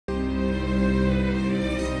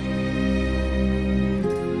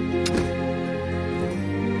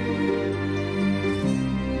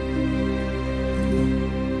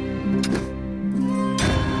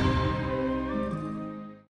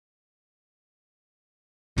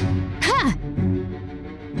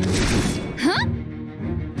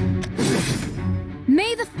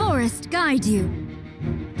May the forest guide you.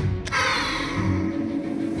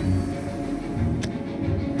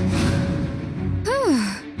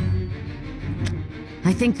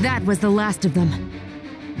 I think that was the last of them.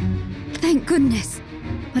 Thank goodness.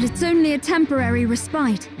 But it's only a temporary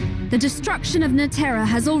respite. The destruction of Naterra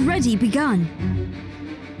has already begun.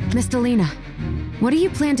 Miss Delina, what do you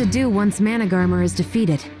plan to do once Managarmr is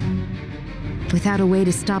defeated? Without a way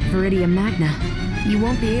to stop Viridium Magna, you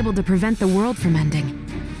won't be able to prevent the world from ending.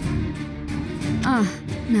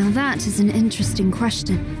 Now that is an interesting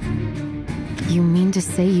question. You mean to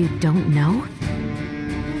say you don't know?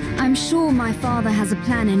 I'm sure my father has a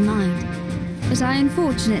plan in mind, but I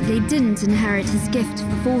unfortunately didn't inherit his gift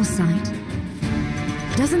for foresight.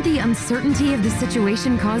 Doesn't the uncertainty of the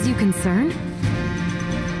situation cause you concern?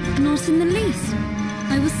 Not in the least.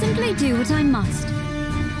 I will simply do what I must.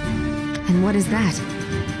 And what is that?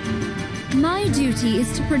 My duty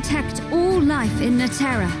is to protect all life in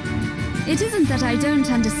Naterra. It isn't that I don't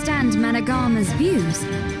understand Managarmr's views.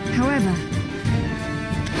 However...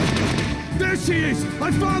 There she is!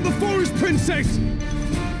 I found the Forest Princess!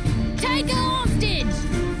 Take her hostage!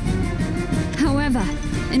 However,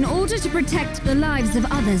 in order to protect the lives of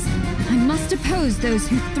others, I must oppose those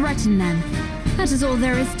who threaten them. That is all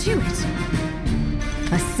there is to it.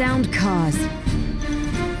 A sound cause.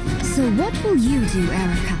 So what will you do,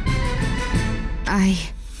 Erica?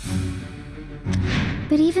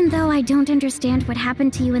 But even though I don't understand what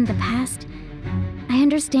happened to you in the past, I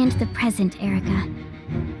understand the present, Erica.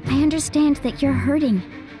 I understand that you're hurting,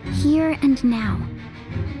 here and now.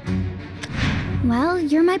 Well,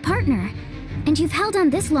 you're my partner, and you've held on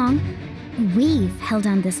this long. We've held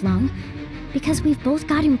on this long, because we've both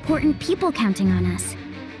got important people counting on us.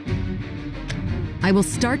 I will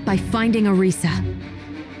start by finding Orisa.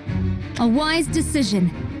 A wise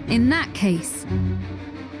decision, in that case.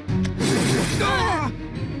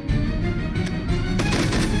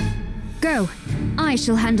 Go. I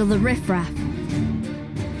shall handle the riffraff.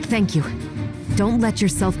 Thank you. Don't let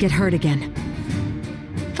yourself get hurt again.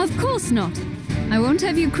 Of course not. I won't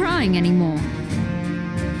have you crying anymore.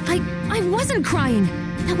 I wasn't crying.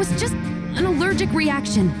 That was just an allergic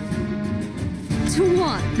reaction. To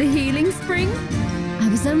what? The healing spring? I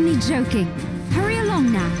was only joking. Hurry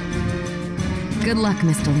along now. Good luck,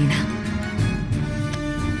 Miss Delina.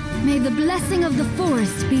 May the blessing of the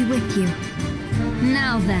forest be with you.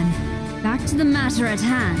 Now then, back to the matter at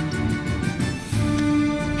hand.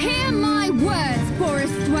 Hear my words,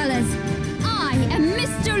 forest dwellers. I am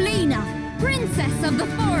Miss Delina, Princess of the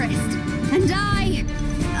Forest, and I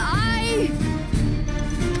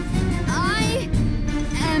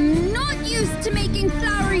am not used to making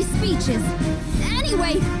flowery speeches.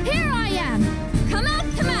 Anyway, here I am. Come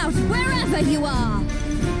out, wherever you are.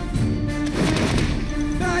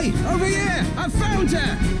 Hey, over here! I found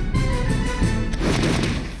her!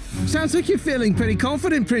 Sounds like you're feeling pretty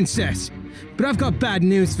confident, Princess. But I've got bad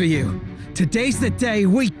news for you. Today's the day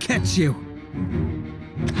we catch you.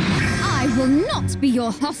 I will not be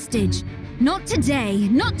your hostage. Not today,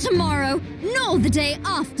 not tomorrow, nor the day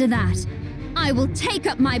after that. I will take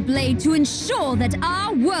up my blade to ensure that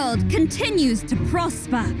our world continues to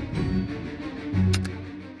prosper.